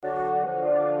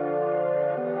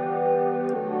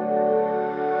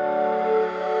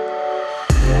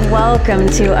Welcome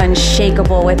to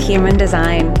Unshakable with Human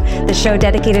Design, the show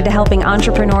dedicated to helping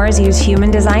entrepreneurs use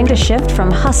human design to shift from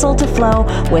hustle to flow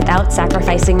without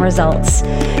sacrificing results.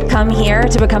 Come here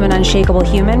to become an unshakable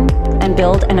human and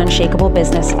build an unshakable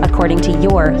business according to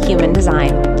your human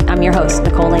design. I'm your host,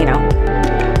 Nicole Lano.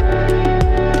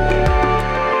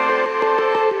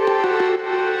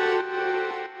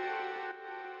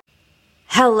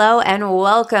 Hello and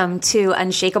welcome to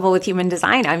Unshakable with Human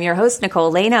Design. I'm your host,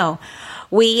 Nicole Lano.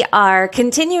 We are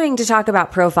continuing to talk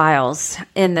about profiles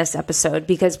in this episode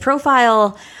because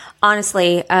profile,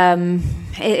 honestly,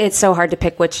 it's so hard to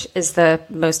pick which is the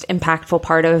most impactful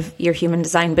part of your human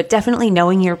design, but definitely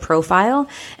knowing your profile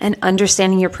and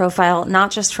understanding your profile,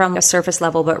 not just from a surface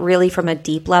level, but really from a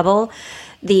deep level.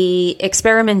 The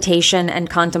experimentation and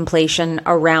contemplation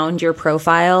around your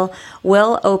profile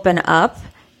will open up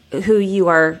who you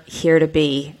are here to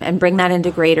be and bring that into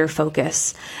greater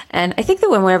focus. And I think that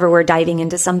whenever we're diving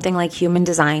into something like human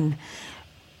design,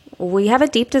 we have a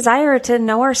deep desire to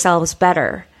know ourselves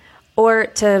better or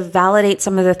to validate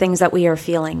some of the things that we are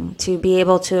feeling, to be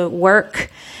able to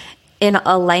work in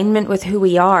alignment with who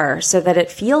we are so that it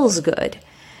feels good.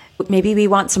 Maybe we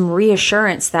want some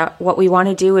reassurance that what we want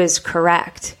to do is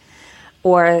correct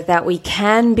or that we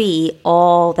can be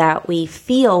all that we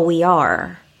feel we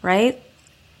are, right?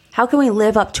 How can we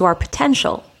live up to our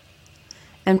potential?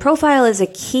 And profile is a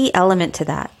key element to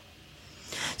that.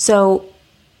 So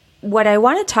what I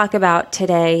want to talk about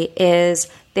today is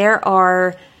there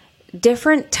are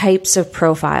different types of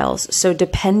profiles. So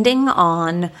depending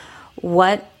on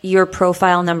what your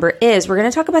profile number is, we're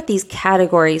going to talk about these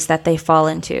categories that they fall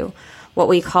into. What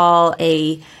we call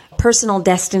a personal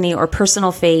destiny or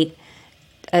personal fate,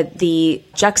 the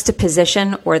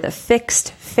juxtaposition or the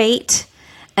fixed fate,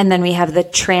 and then we have the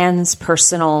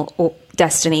transpersonal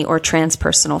destiny or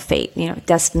transpersonal fate.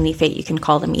 Destiny, fate, you can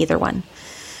call them either one.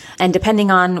 And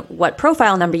depending on what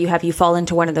profile number you have, you fall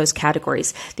into one of those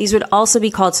categories. These would also be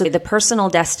called, so the personal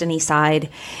destiny side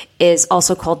is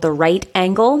also called the right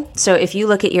angle. So if you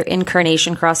look at your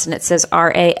incarnation cross and it says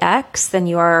RAX, then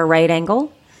you are a right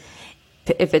angle.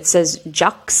 If it says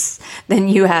jux, then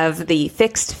you have the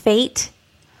fixed fate.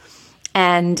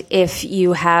 And if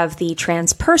you have the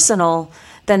transpersonal,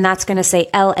 then that's going to say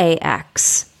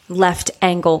LAX, left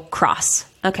angle cross.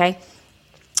 Okay.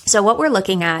 So what we're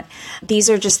looking at, these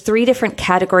are just three different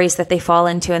categories that they fall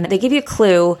into, and they give you a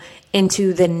clue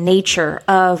into the nature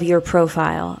of your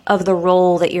profile, of the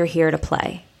role that you're here to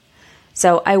play.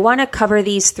 So I want to cover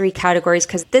these three categories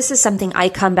because this is something I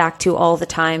come back to all the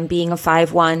time. Being a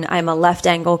 5-1, I'm a left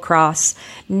angle cross.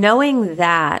 Knowing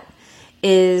that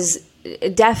is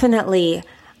definitely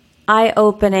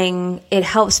eye-opening. It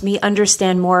helps me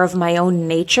understand more of my own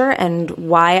nature and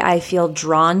why I feel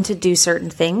drawn to do certain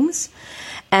things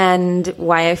and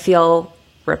why I feel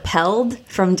repelled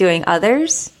from doing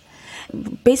others.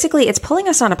 Basically, it's pulling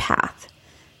us on a path.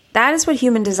 That is what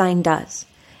human design does.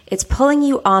 It's pulling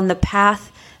you on the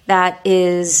path that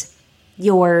is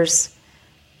yours,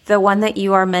 the one that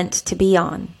you are meant to be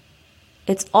on.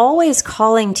 It's always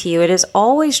calling to you. It is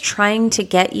always trying to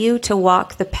get you to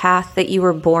walk the path that you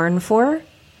were born for.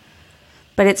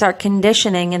 But it's our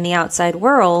conditioning in the outside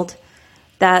world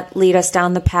that lead us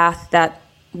down the path that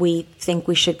we think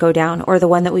we should go down, or the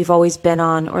one that we've always been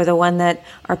on, or the one that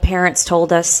our parents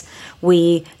told us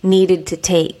we needed to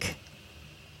take.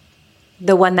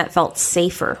 The one that felt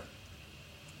safer.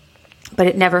 But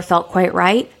it never felt quite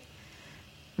right.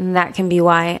 And that can be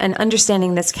why. And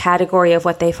understanding this category of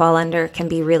what they fall under can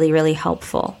be really, really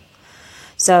helpful.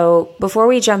 So before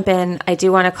we jump in, I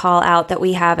do want to call out that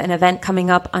we have an event coming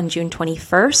up on June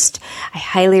 21st. I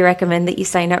highly recommend that you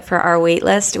sign up for our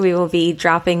waitlist. We will be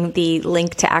dropping the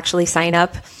link to actually sign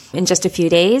up in just a few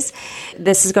days.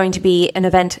 This is going to be an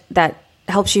event that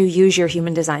helps you use your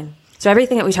human design. So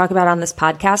everything that we talk about on this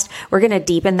podcast, we're going to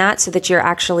deepen that so that you're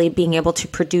actually being able to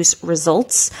produce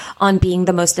results on being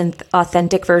the most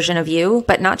authentic version of you,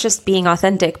 but not just being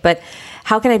authentic, but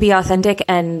how can I be authentic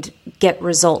and get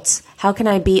results? How can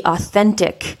I be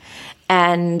authentic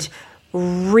and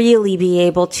really be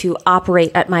able to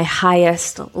operate at my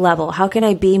highest level? How can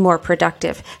I be more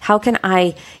productive? How can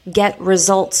I get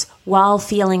results while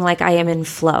feeling like I am in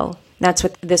flow? That's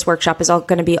what this workshop is all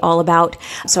going to be all about.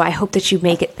 So I hope that you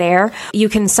make it there. You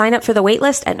can sign up for the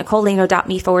waitlist at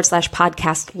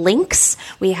nicolelano.me/podcast links.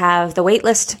 We have the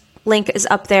waitlist link is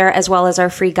up there, as well as our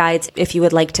free guides if you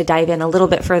would like to dive in a little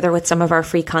bit further with some of our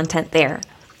free content there.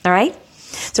 All right.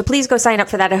 So please go sign up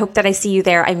for that. I hope that I see you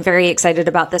there. I'm very excited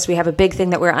about this. We have a big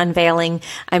thing that we're unveiling.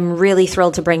 I'm really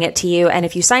thrilled to bring it to you. And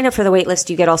if you sign up for the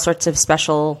waitlist, you get all sorts of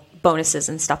special bonuses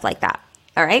and stuff like that.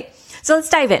 All right. So let's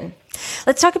dive in.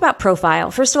 Let's talk about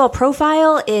profile. First of all,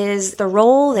 profile is the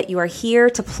role that you are here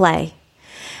to play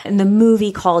in the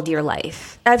movie called your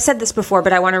life. I've said this before,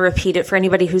 but I want to repeat it for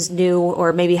anybody who's new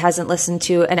or maybe hasn't listened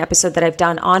to an episode that I've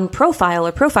done on profile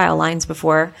or profile lines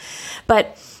before.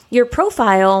 But your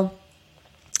profile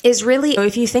is really,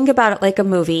 if you think about it like a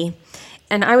movie,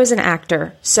 and I was an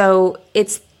actor, so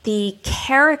it's the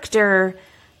character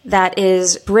that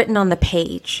is written on the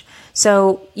page.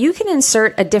 So you can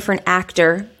insert a different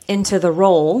actor into the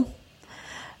role,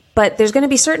 but there's going to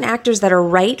be certain actors that are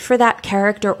right for that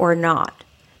character or not.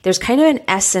 There's kind of an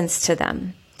essence to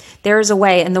them. There is a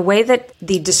way, and the way that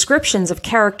the descriptions of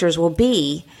characters will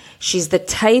be, she's the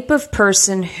type of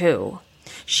person who,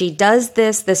 she does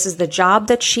this is the job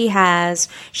that she has,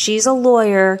 she's a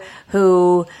lawyer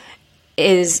who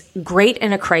is great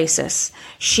in a crisis.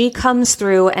 She comes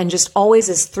through and just always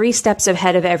is 3 steps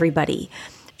ahead of everybody.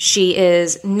 She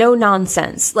is no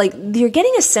nonsense. Like, you're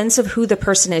getting a sense of who the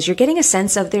person is. You're getting a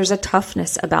sense of there's a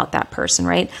toughness about that person,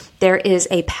 right? There is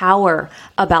a power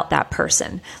about that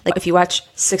person. Like if you watch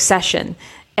Succession,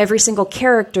 every single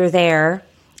character there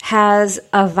has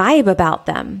a vibe about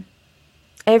them.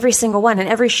 Every single one. In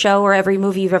every show or every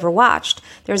movie you've ever watched,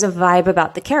 there's a vibe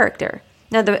about the character.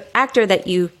 Now, the actor that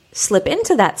you slip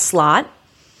into that slot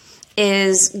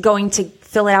is going to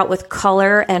fill it out with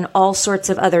color and all sorts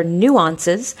of other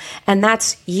nuances. And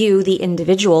that's you, the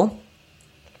individual.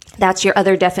 That's your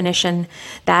other definition.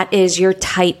 That is your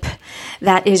type.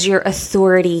 That is your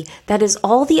authority. That is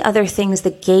all the other things,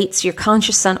 the gates, your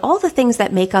conscious sun, all the things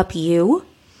that make up you.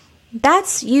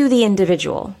 That's you, the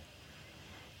individual.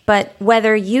 But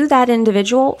whether you, that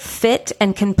individual, fit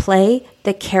and can play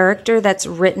the character that's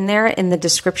written there in the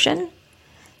description,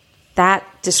 that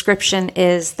description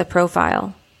is the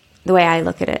profile, the way I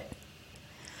look at it.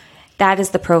 That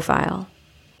is the profile.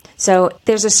 So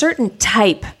there's a certain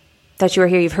type that you are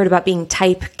here. You've heard about being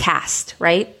typecast,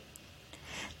 right?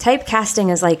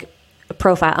 Typecasting is like a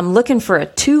profile. I'm looking for a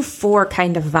 2-4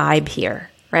 kind of vibe here,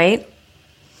 right?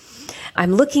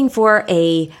 I'm looking for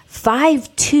a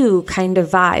 5-2 kind of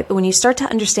vibe. When you start to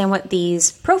understand what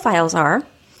these profiles are,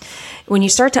 when you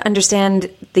start to understand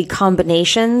the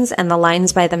combinations and the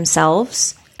lines by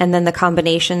themselves, and then the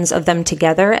combinations of them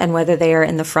together and whether they are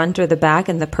in the front or the back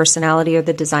and the personality or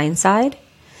the design side,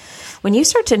 when you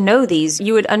start to know these,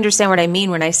 you would understand what I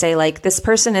mean when I say, like, this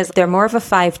person they're more of a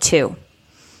 5-2,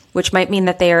 which might mean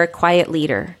that they are a quiet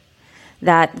leader,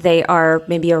 that they are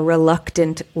maybe a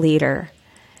reluctant leader.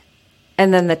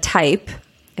 And then the type,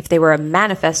 if they were a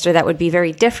manifestor, that would be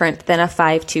very different than a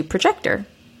 5-2 projector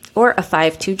or a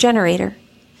 5-2 generator.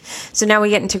 So now we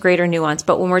get into greater nuance.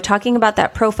 But when we're talking about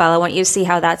that profile, I want you to see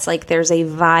how that's like there's a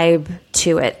vibe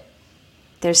to it.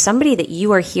 There's somebody that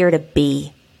you are here to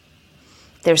be.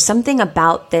 There's something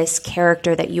about this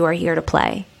character that you are here to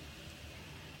play.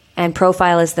 And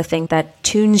profile is the thing that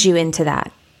tunes you into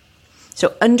that.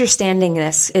 So understanding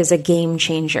this is a game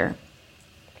changer.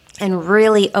 And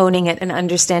really owning it and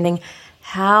understanding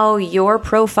how your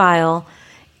profile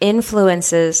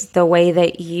influences the way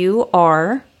that you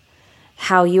are,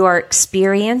 how you are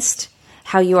experienced,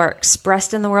 how you are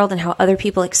expressed in the world, and how other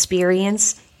people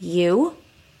experience you,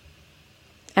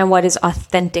 and what is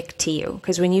authentic to you.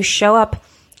 Because when you show up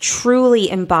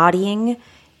truly embodying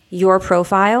your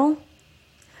profile,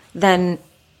 then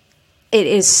it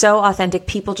is so authentic.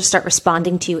 People just start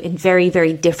responding to you in very,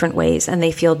 very different ways, and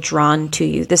they feel drawn to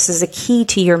you. This is a key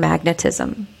to your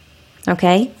magnetism.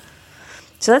 Okay?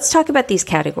 So let's talk about these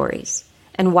categories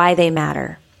and why they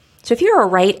matter. So if you're a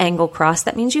right angle cross,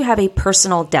 that means you have a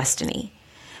personal destiny.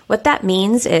 What that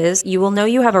means is you will know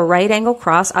you have a right angle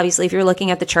cross. Obviously, if you're looking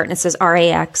at the chart and it says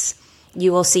RAX,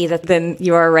 you will see that then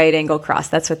you are a right angle cross.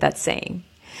 That's what that's saying.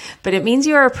 But it means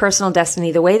you are a personal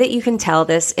destiny. The way that you can tell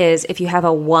this is if you have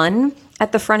a 1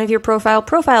 at the front of your profile.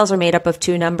 Profiles are made up of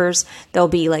 2 numbers. There'll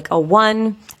be like a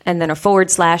 1 and then a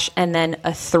 / and then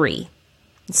a 3.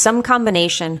 Some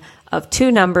combination of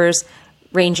 2 numbers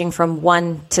ranging from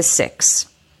 1 to 6.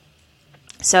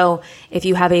 So if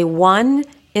you have a 1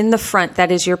 in the front,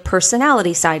 that is your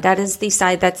personality side. That is the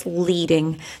side that's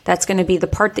leading. That's going to be the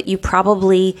part that you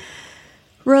probably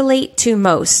relate to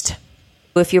most.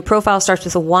 If your profile starts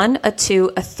with a 1, a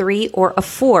 2, a 3, or a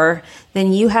 4,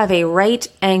 then you have a right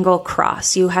angle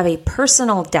cross. You have a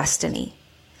personal destiny.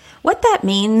 What that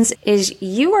means is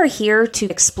you are here to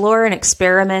explore and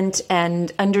experiment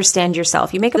and understand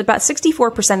yourself. You make up about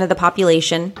 64% of the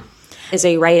population is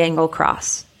a right angle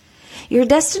cross. Your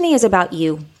destiny is about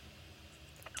you.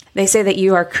 They say that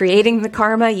you are creating the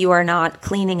karma. You are not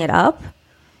cleaning it up.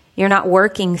 You're not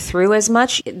working through as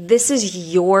much. This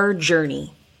is your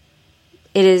journey.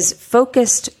 It is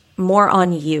focused more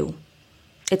on you.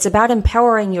 It's about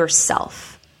empowering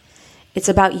yourself. It's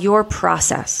about your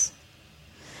process.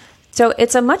 So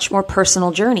it's a much more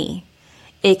personal journey.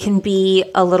 It can be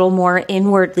a little more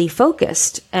inwardly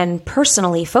focused and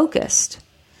personally focused,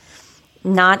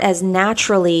 not as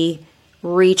naturally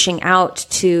reaching out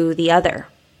to the other.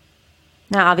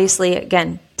 Now, obviously,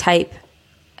 again, type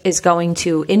is going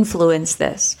to influence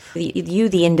this. You,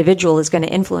 the individual, is going to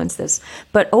influence this.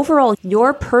 But overall,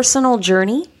 your personal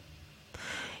journey,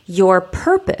 your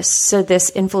purpose, so this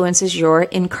influences your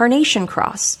incarnation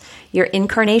cross. Your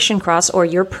incarnation cross, or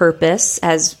your purpose,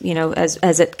 as you know,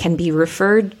 as it can be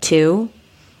referred to,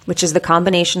 which is the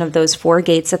combination of those 4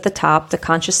 gates at the top: the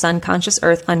conscious sun, conscious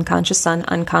earth, unconscious sun,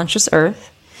 unconscious earth.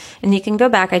 And you can go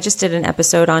back. I just did an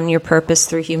episode on your purpose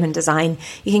through human design.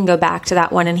 You can go back to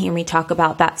that one and hear me talk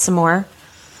about that some more.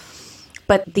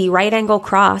 But the right angle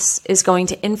cross is going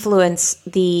to influence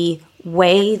the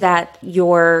way that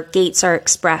your gates are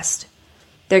expressed.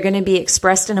 They're going to be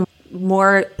expressed in a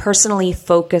more personally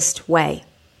focused way.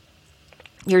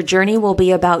 Your journey will be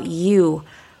about you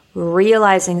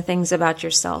realizing things about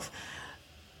yourself,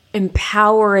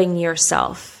 empowering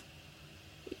yourself,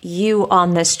 you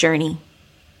on this journey.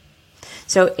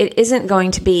 So it isn't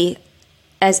going to be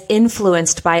as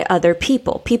influenced by other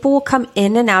people. People will come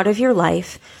in and out of your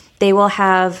life. They will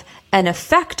have an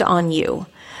effect on you,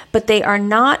 but they are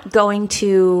not going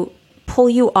to pull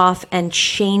you off and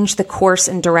change the course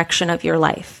and direction of your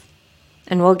life.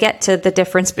 And we'll get to the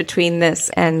difference between this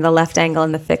and the left angle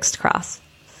and the fixed cross.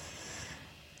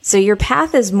 So your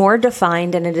path is more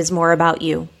defined and it is more about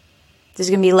you. There's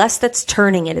going to be less that's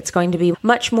turning it. It's going to be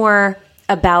much more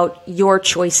about your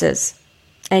choices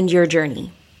and your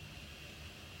journey.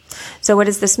 So what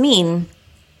does this mean?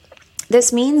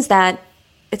 This means that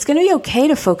it's going to be okay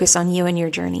to focus on you and your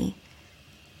journey.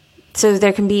 So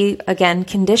there can be, again,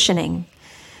 conditioning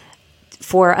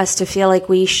for us to feel like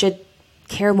we should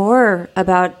care more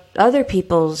about other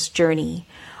people's journey,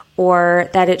 or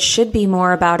that it should be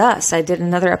more about us. I did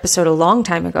another episode a long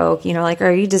time ago, like,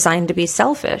 are you designed to be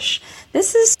selfish?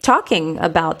 This is talking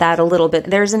about that a little bit.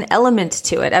 There's an element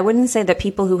to it. I wouldn't say that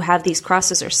people who have these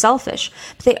crosses are selfish,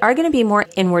 but they are going to be more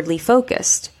inwardly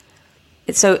focused.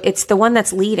 So it's the one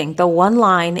that's leading. The one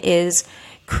line is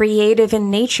creative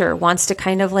in nature, wants to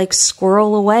kind of like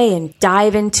squirrel away and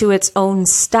dive into its own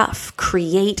stuff,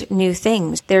 create new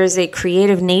things. There's a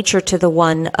creative nature to the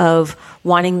one of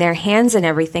wanting their hands in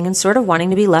everything and sort of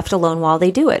wanting to be left alone while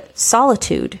they do it.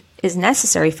 Solitude is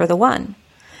necessary for the one.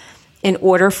 In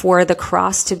order for the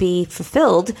cross to be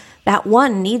fulfilled, that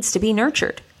one needs to be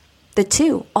nurtured. The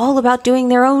 2, all about doing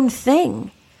their own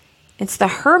thing. It's the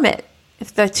hermit.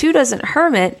 If the 2 doesn't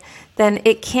hermit, then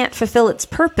it can't fulfill its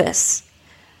purpose.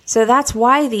 So that's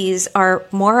why these are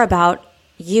more about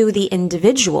you, the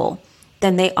individual,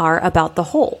 than they are about the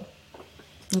whole.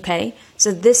 Okay?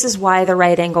 So this is why the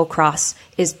right angle cross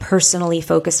is personally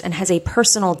focused and has a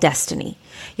personal destiny.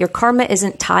 Your karma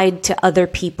isn't tied to other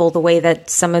people the way that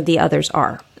some of the others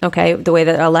are. Okay? The way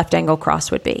that a left angle cross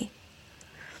would be.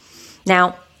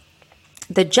 Now,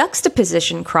 the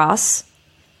juxtaposition cross,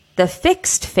 the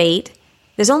fixed fate,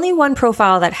 there's only one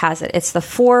profile that has it. It's the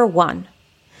 4-1.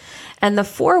 And the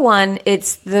 4-1,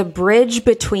 it's the bridge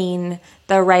between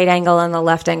the right angle and the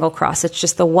left angle cross. It's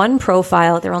just the one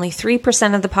profile. They're only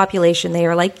 3% of the population. They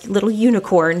are like little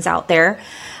unicorns out there.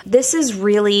 This is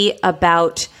really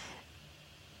about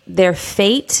their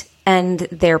fate and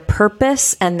their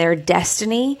purpose, and their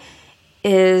destiny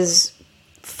is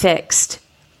fixed.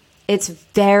 It's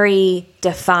very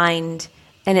defined,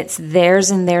 and it's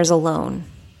theirs and theirs alone.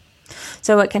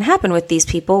 So what can happen with these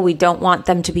people, we don't want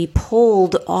them to be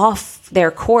pulled off their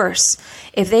course.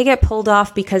 If they get pulled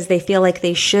off because they feel like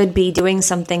they should be doing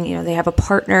something, they have a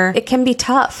partner, it can be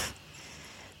tough.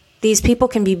 These people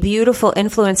can be beautiful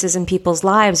influences in people's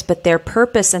lives, but their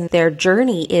purpose and their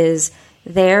journey is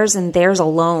theirs and theirs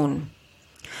alone.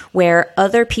 Where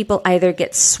other people either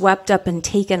get swept up and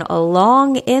taken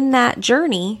along in that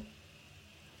journey,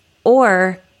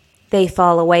 or they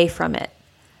fall away from it.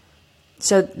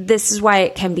 So this is why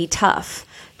it can be tough,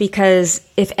 because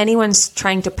if anyone's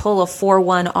trying to pull a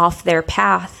 4-1 off their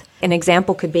path, an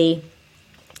example could be,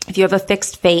 if you have a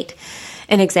fixed fate,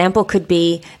 an example could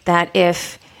be that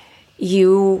if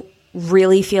you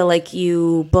really feel like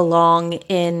you belong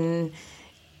in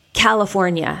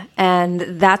California, and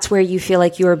that's where you feel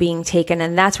like you are being taken,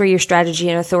 and that's where your strategy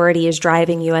and authority is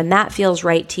driving you, and that feels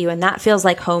right to you, and that feels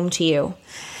like home to you.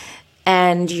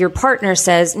 And your partner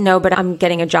says, no, but I'm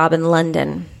getting a job in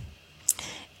London.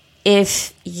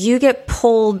 If you get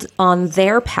pulled on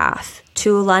their path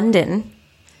to London,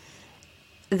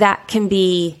 that can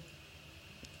be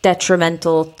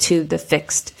detrimental to the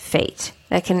fixed fate.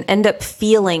 That can end up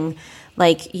feeling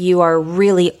like you are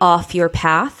really off your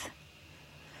path.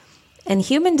 And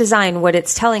human design, what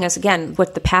it's telling us, again,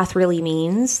 what the path really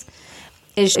means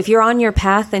is if you're on your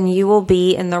path, then you will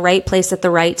be in the right place at the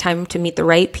right time to meet the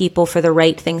right people, for the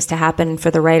right things to happen,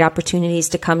 for the right opportunities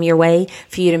to come your way,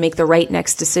 for you to make the right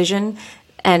next decision.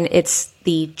 And it's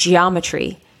the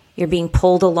geometry. You're being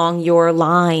pulled along your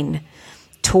line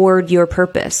toward your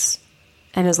purpose.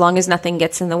 And as long as nothing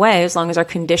gets in the way, as long as our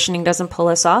conditioning doesn't pull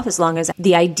us off, as long as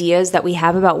the ideas that we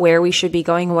have about where we should be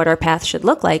going and what our path should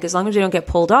look like, as long as we don't get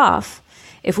pulled off,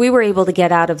 if we were able to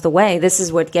get out of the way, this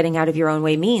is what getting out of your own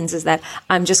way means, is that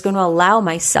I'm just going to allow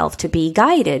myself to be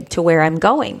guided to where I'm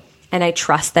going. And I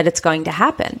trust that it's going to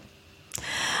happen.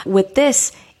 With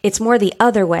this, it's more the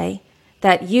other way,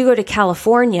 that you go to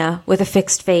California with a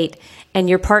fixed fate and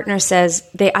your partner says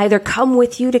they either come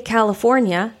with you to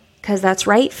California because that's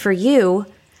right for you,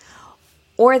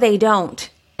 or they don't.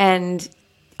 And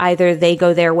either they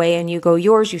go their way and you go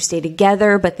yours, you stay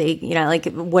together, but they, like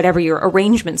whatever your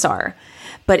arrangements are.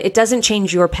 But it doesn't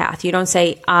change your path. You don't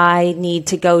say, I need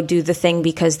to go do the thing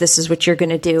because this is what you're going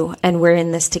to do and we're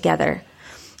in this together.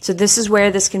 So this is where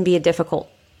this can be a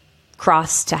difficult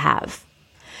cross to have.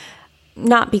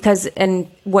 Not because,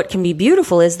 and what can be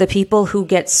beautiful is the people who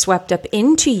get swept up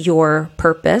into your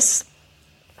purpose,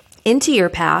 into your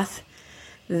path,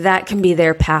 that can be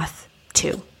their path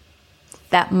too.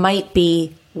 That might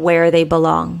be where they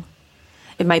belong.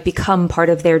 It might become part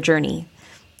of their journey.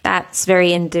 That's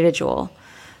very individual.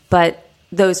 But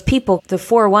those people, the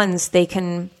 4-1s, they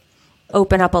can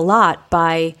open up a lot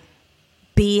by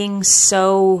being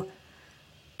so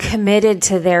committed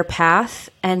to their path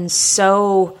and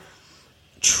so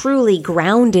truly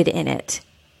grounded in it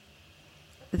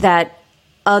that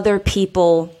other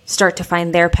people start to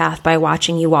find their path by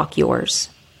watching you walk yours.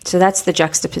 So that's the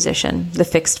juxtaposition, the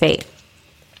fixed fate.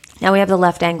 Now we have the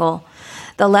left angle.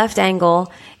 The left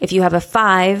angle, if you have a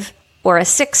 5 or a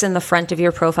 6 in the front of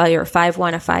your profile, you're a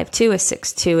 5-1, a 5-2, a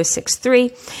 6-2,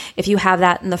 a 6-3. If you have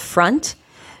that in the front,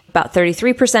 about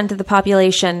 33% of the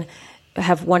population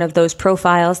have one of those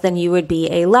profiles, then you would be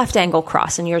a left angle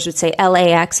cross, and yours would say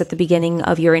LAX at the beginning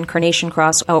of your incarnation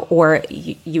cross, or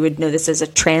you would know this as a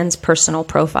transpersonal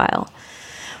profile.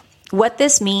 What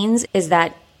this means is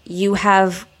that you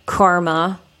have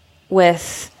karma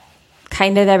with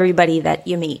kind of everybody that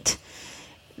you meet.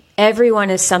 Everyone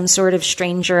is some sort of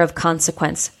stranger of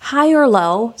consequence, high or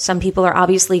low. Some people are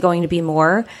obviously going to be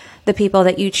more. The people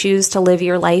that you choose to live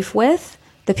your life with,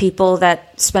 the people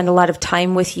that spend a lot of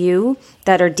time with you,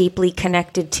 that are deeply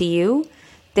connected to you,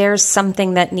 there's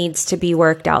something that needs to be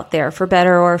worked out there, for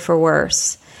better or for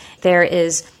worse. There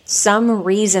is some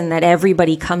reason that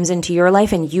everybody comes into your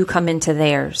life and you come into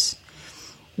theirs.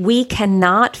 We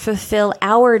cannot fulfill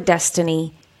our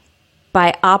destiny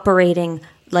by operating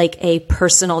like a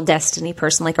personal destiny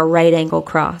person, like a right angle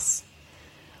cross.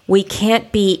 We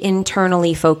can't be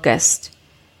internally focused.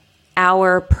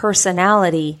 Our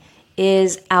personality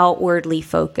is outwardly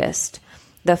focused.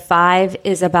 The 5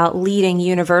 is about leading,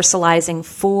 universalizing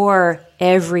for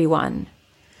everyone.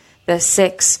 The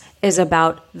 6 is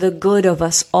about the good of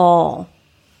us all.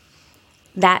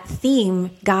 That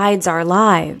theme guides our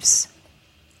lives.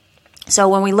 So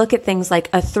when we look at things like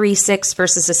a 3-6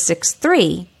 versus a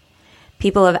 6-3,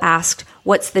 people have asked,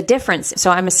 what's the difference?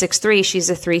 So I'm a 6-3, she's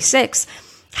a 3-6.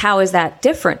 How is that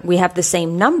different? We have the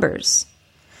same numbers.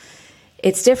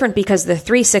 It's different because the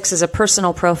 3-6 is a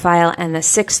personal profile and the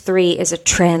 6-3 is a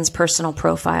transpersonal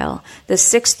profile. The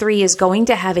 6-3 is going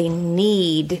to have a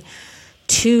need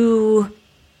to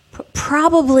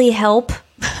probably help.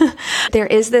 There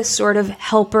is this sort of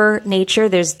helper nature.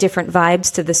 There's different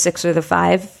vibes to the 6 or the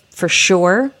 5 for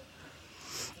sure.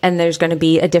 And there's going to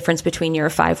be a difference between you're a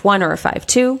 5-1 or a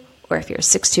 5-2, or if you're a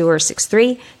 6-2 or a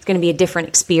 6-3. It's going to be a different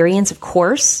experience, of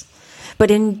course. But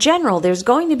in general, there's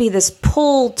going to be this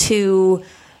pull to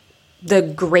the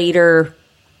greater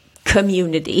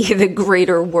community, the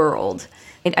greater world.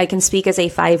 And I can speak as a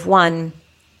 5-1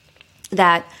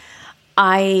 that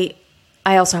I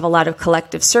also have a lot of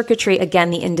collective circuitry.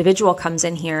 Again, the individual comes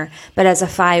in here. But as a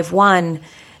 5-1,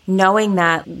 knowing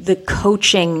that the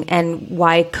coaching and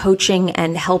why coaching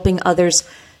and helping others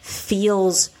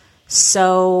feels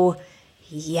so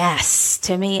yes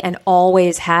to me and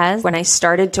always has. When I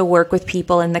started to work with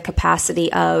people in the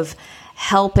capacity of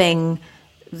helping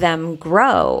them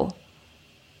grow,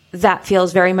 that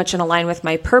feels very much in line with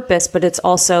my purpose. But it's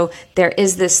also, there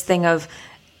is this thing of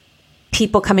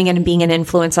people coming in and being an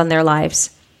influence on their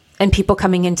lives, and people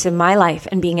coming into my life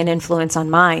and being an influence on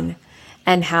mine,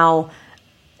 and how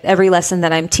every lesson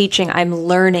that I'm teaching, I'm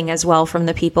learning as well from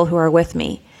the people who are with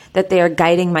me. that they are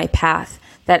guiding my path,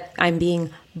 that I'm being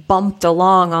bumped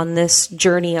along on this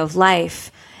journey of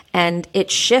life, and it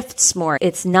shifts more.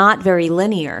 It's not very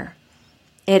linear.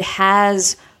 It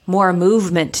has more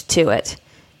movement to it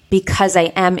because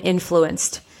I am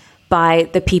influenced by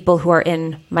the people who are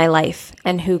in my life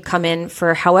and who come in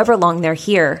for however long they're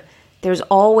here. There's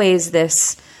always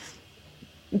this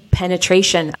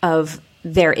penetration of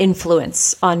their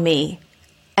influence on me.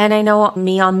 And I know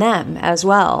me on them as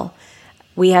well.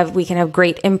 We can have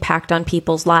great impact on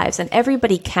people's lives, and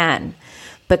everybody can.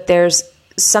 But there's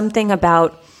something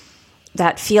about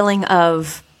that feeling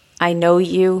of, I know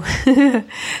you,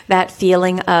 that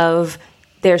feeling of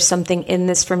there's something in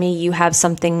this for me, you have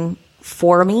something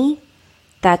for me,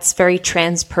 that's very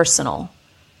transpersonal.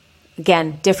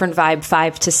 Again, different vibe.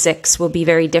 5 to 6 will be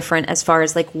very different as far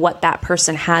as like what that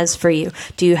person has for you.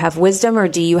 Do you have wisdom or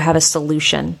do you have a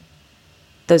solution?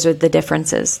 Those are the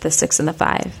differences, the 6 and the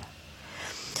 5.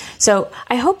 So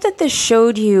I hope that this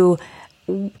showed you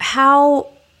how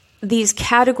these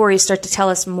categories start to tell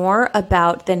us more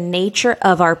about the nature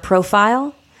of our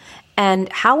profile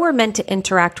and how we're meant to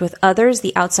interact with others,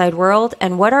 the outside world,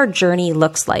 and what our journey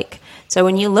looks like. So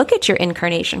when you look at your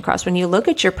incarnation cross, when you look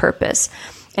at your purpose,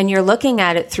 and you're looking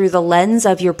at it through the lens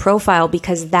of your profile,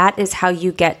 because that is how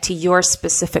you get to your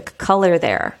specific color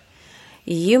there.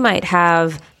 You might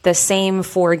have the same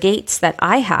 4 gates that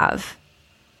I have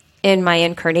in my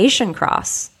incarnation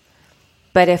cross.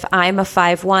 But if I'm a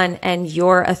 5-1 and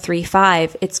you're a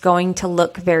 3-5, it's going to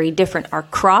look very different. Our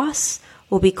cross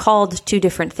will be called 2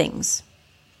 different things.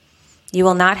 You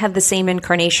will not have the same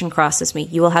incarnation cross as me.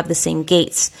 You will have the same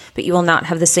gates, but you will not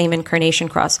have the same incarnation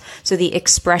cross. So the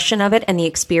expression of it and the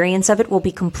experience of it will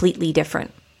be completely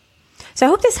different. So I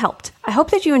hope this helped. I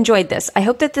hope that you enjoyed this. I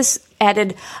hope that this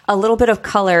added a little bit of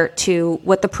color to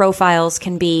what the profiles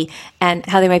can be and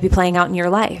how they might be playing out in your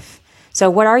life. So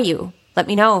what are you? Let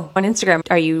me know on Instagram.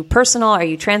 Are you personal? Are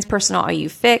you transpersonal? Are you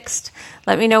fixed?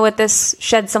 Let me know what this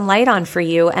shed some light on for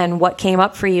you and what came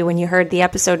up for you when you heard the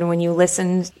episode and when you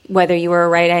listened, whether you were a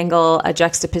right angle, a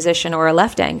juxtaposition, or a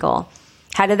left angle.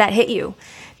 How did that hit you?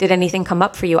 Did anything come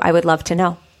up for you? I would love to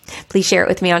know. Please share it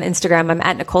with me on Instagram. I'm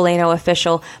at Nicole Laino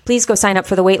Official. Please go sign up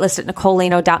for the waitlist at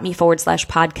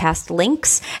nicolelaino.me/podcast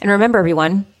links. And remember,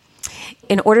 everyone,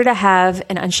 in order to have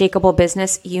an unshakable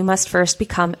business, you must first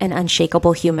become an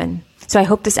unshakable human. So I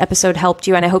hope this episode helped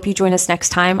you, and I hope you join us next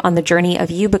time on the journey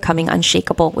of you becoming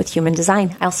unshakable with human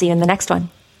design. I'll see you in the next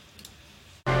one.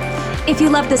 If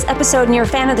you love this episode and you're a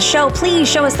fan of the show, please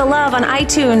show us the love on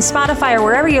iTunes, Spotify, or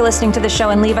wherever you're listening to the show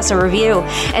and leave us a review.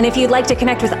 And if you'd like to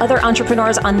connect with other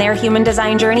entrepreneurs on their human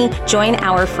design journey, join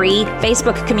our free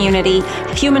Facebook community,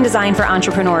 Human Design for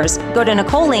Entrepreneurs. Go to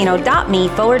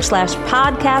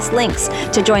nicolelaino.me/podcast links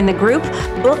to join the group,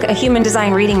 book a human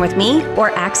design reading with me,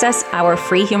 or access our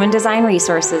free human design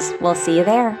resources. We'll see you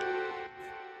there.